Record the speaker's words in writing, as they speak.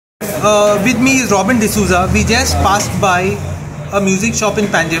with me is Robin D'Souza. We just passed by a music shop in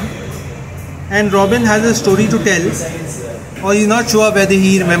Panjim, and Robin has a story to tell, or he's not sure whether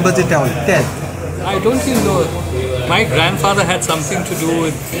he remembers it all. Tell. I don't even know. My grandfather had something to do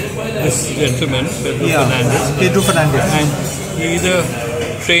with this gentleman, Pedro Fernandez. And he either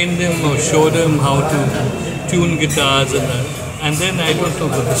trained him or showed him how to tune guitars and then I don't know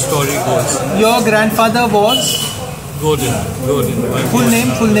what the story goes. Your grandfather was? Godin. Full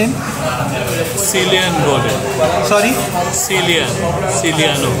name? Celian Godin. Sorry?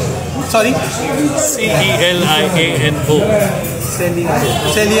 Celiano. Sorry? Celiano.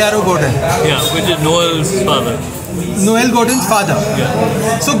 Celiano Godin. Yeah, which is Noel's father. Noel Godin's father.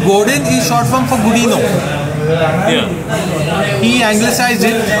 Yeah. So Godin is short form for Godino. Yeah. He anglicized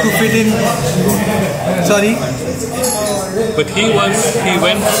it to fit in. Sorry. But he went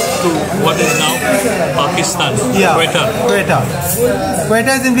to what is now Pakistan. Yeah. Quetta.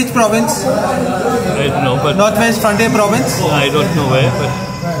 Quetta is in which province? I don't know, but Northwest Frontier Province. I don't know where, but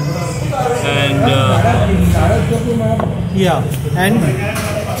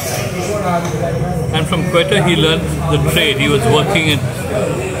and from Quetta he learned the trade. He was working in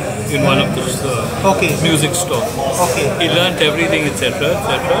one of the music stores. Okay. He learnt everything, etc.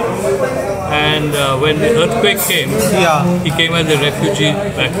 And when the earthquake came, he came as a refugee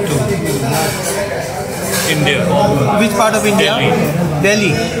back to India. Which part of India?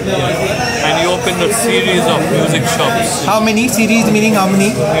 Delhi. Yeah. And he opened a series of music shops. How many? Series meaning how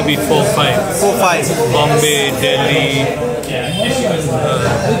many? Maybe 4 or 5. 4 or 5. Bombay, Delhi.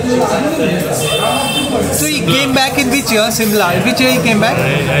 So he came back in which year? Simla. In which year he came back?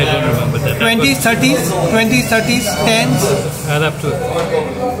 I don't remember that. 20s, 30s, 10s? I'll have to.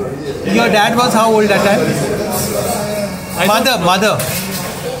 Your dad was how old that time? Mother.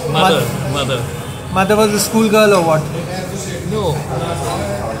 Mother was a schoolgirl or what? No.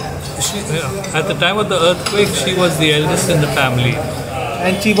 At the time of the earthquake, she was the eldest in the family.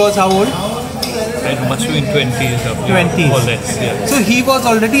 And she was how old? It must have been 20s or 20s. Or less, yeah. So he was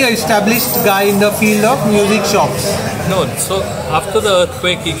already an established guy in the field of music shops. No, so after the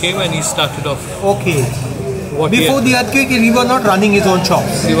earthquake, he came and he started off. Okay. Before the earthquake, he was not running his own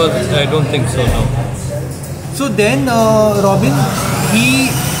shops. He was. I don't think so. No. So then, Robin, he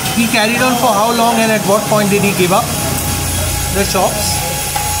carried on for how long, and at what point did he give up the shops?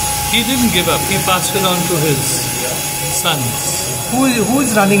 He didn't give up. He passed it on to his sons. Who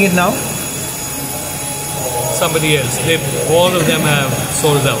is running it now? Somebody else. All of them have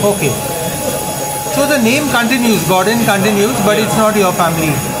sold out. Okay. So the name continues, Godin continues, but it's not your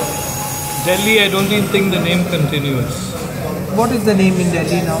family. Delhi, I don't even think the name continues. What is the name in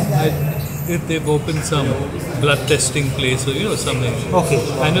Delhi now? They've opened some blood testing place or something. Okay.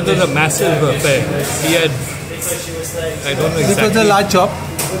 I know there's a massive affair. He had, I don't know exactly. It was a large shop.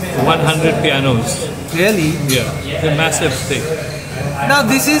 100 pianos. Really? Yeah. It's a massive thing. Now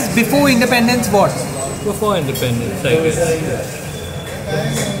this is before independence what? Before independence, I guess.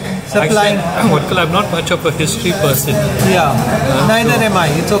 Supplying. I'm not much of a history person. Yeah, neither am I.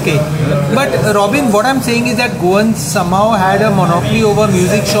 It's okay. But Robin, what I'm saying is that Goan somehow had a monopoly over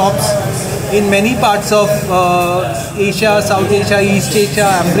music shops in many parts of Asia, South Asia, East Asia,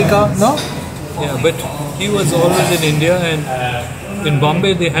 Africa, no? Yeah, but he was always in India, and in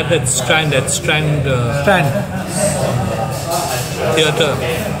Bombay they had that Strand theatre.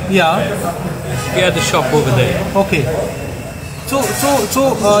 Yeah. He had the shop over there. Okay. So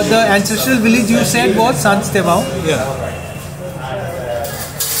the ancestral village you said was Sanstevau. Yeah.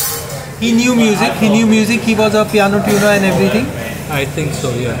 He knew music. He was a piano tuner and everything. I think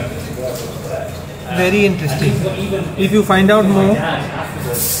so. Yeah. Very interesting. If you find out more,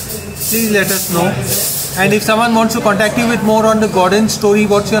 please let us know. And if someone wants to contact you with more on the Godin story,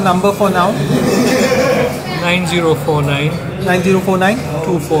 what's your number for now? 9049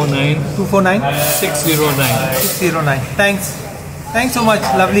 249 609. Thanks so much.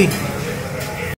 Lovely.